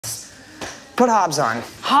Put Hobbes on.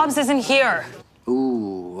 Hobbes isn't here.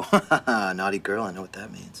 Ooh, naughty girl, I know what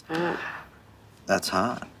that means. That's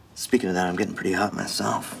hot. Speaking of that, I'm getting pretty hot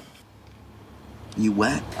myself. You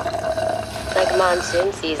wet? Like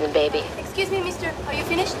monsoon season, baby. Excuse me, mister. Are you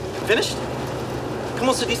finished? Finished? Come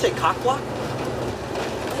on, so do you say cock block?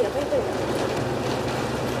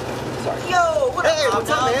 Sorry. Yo, what up? Hey,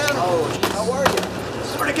 what's up, man? Oh, geez, how are you?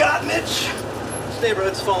 Swear to God, Mitch. This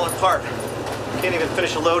neighborhood's falling apart. Can't even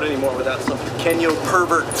finish a load anymore without some Kenyo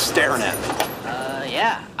pervert staring at me.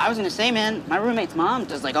 Yeah. I was gonna say, man, my roommate's mom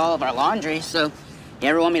does, like, all of our laundry, so you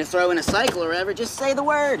ever want me to throw in a cycle or whatever, just say the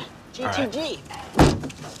word. G2G. Do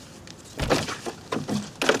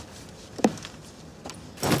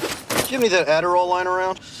you have any of that Adderall lying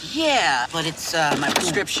around? Yeah, but it's my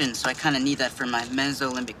prescription, so I kind of need that for my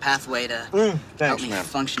mesolimbic pathway to help me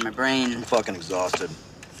function my brain. I'm fucking exhausted.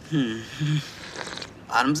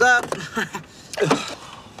 Bottoms up.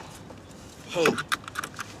 Hey,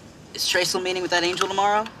 is Trey still meeting with that angel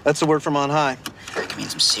tomorrow? That's the word from on high. That could mean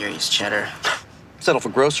some serious cheddar. Settle for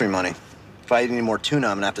grocery money. If I eat any more tuna,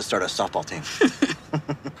 I'm gonna have to start a softball team.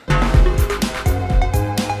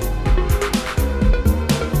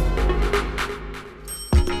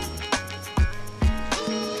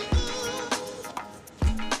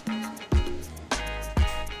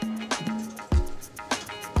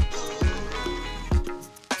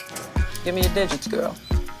 Give me your digits, girl.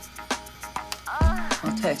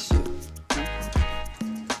 I'll text you.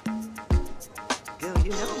 Girl,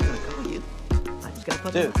 you know I'm gonna call you. I just gotta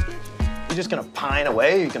put Dude, you just gonna pine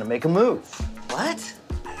away or you gonna make a move? What?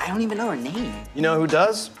 I don't even know her name. You know who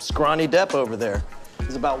does? Scrawny Depp over there.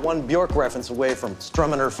 He's about one Bjork reference away from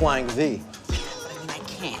strumming her flying V. But I mean, I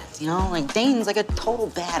can't, you know? Like, Dane's like a total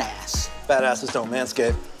badass. Badasses don't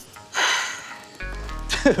manscape.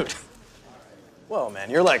 Dude. Whoa, man,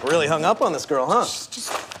 you're like really hung up on this girl, huh? She's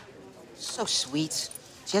just so sweet.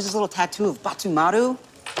 She has this little tattoo of Batsumaru.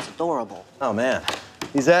 It's adorable. Oh, man.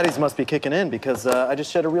 These addies must be kicking in because I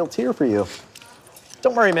just shed a real tear for you.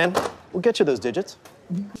 Don't worry, man. We'll get you those digits.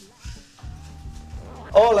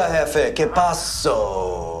 Hola, jefe. ¿Qué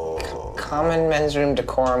pasó? Common men's room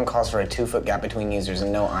decorum calls for a 2-foot gap between users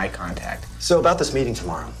and no eye contact. So about this meeting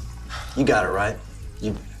tomorrow, you got it, right?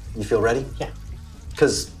 You feel ready? Yeah.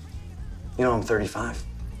 Because, you know, I'm 35.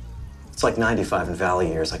 It's like 95 in Valley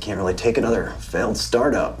years. I can't really take another failed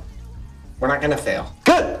startup. We're not gonna fail.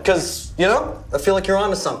 Good, because, you know, I feel like you're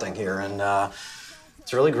onto something here, and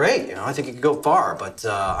it's really great. You know, I think it could go far, but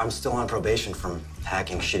I'm still on probation from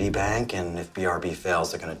hacking Shitty Bank, and if BRB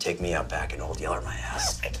fails, they're gonna take me up back and Old Yeller my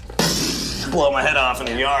ass. Blow my head off in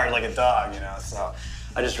the yard like a dog, you know, so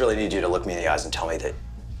I just really need you to look me in the eyes and tell me that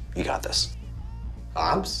you got this.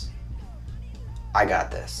 Hobbes? I got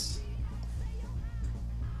this.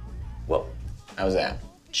 Well, How's that?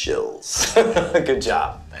 chills. Good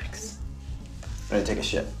job. Thanks. I'm gonna take a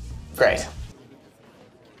shit. Great. Have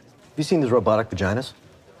you seen these robotic vaginas?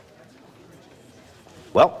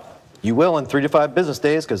 Well, you will in 3 to 5 business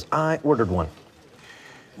days because I ordered one.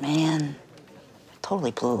 Man, I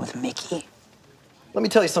totally blew it with Mickey. Let me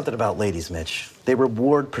tell you something about ladies, Mitch. They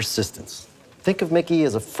reward persistence. Think of Mickey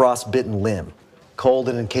as a frostbitten limb, cold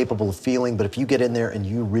and incapable of feeling, but if you get in there and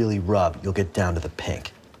you really rub, you'll get down to the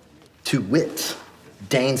pink. To wit,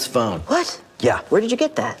 Dane's phone. What? Yeah. Where did you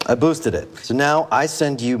get that? I boosted it. So now I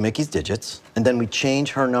send you Mickey's digits, and then we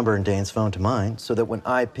change her number in Dane's phone to mine so that when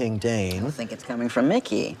I ping I Dane... don't think it's coming from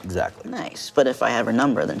Mickey. Exactly. Nice. But if I have her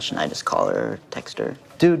number, then shouldn't I just call her or text her?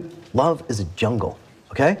 Dude, love is a jungle,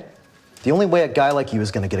 okay? The only way a guy like you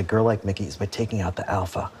is gonna get a girl like Mickey is by taking out the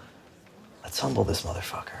alpha. Let's humble this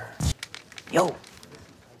motherfucker. Yo.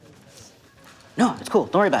 No, it's cool.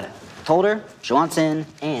 Don't worry about it. Told her, she wants in,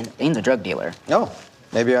 and Dane's a drug dealer. Oh,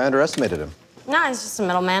 maybe I underestimated him. No, he's just a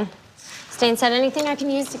middleman. Stain said anything I can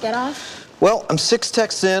use to get off? Well, I'm 6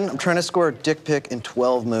 texts in. I'm trying to score a dick pic in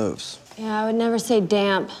 12 moves. Yeah, I would never say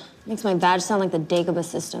damp. Makes my badge sound like the Dagobah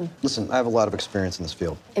system. Listen, I have a lot of experience in this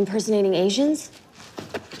field. Impersonating Asians?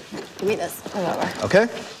 Give me this. Whatever. Okay?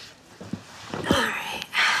 All right.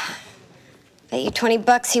 Bet you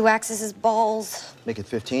 $20 he waxes his balls. Make it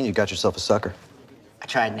 15, you got yourself a sucker. I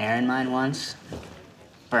tried naring mine once.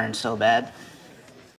 Burned so bad.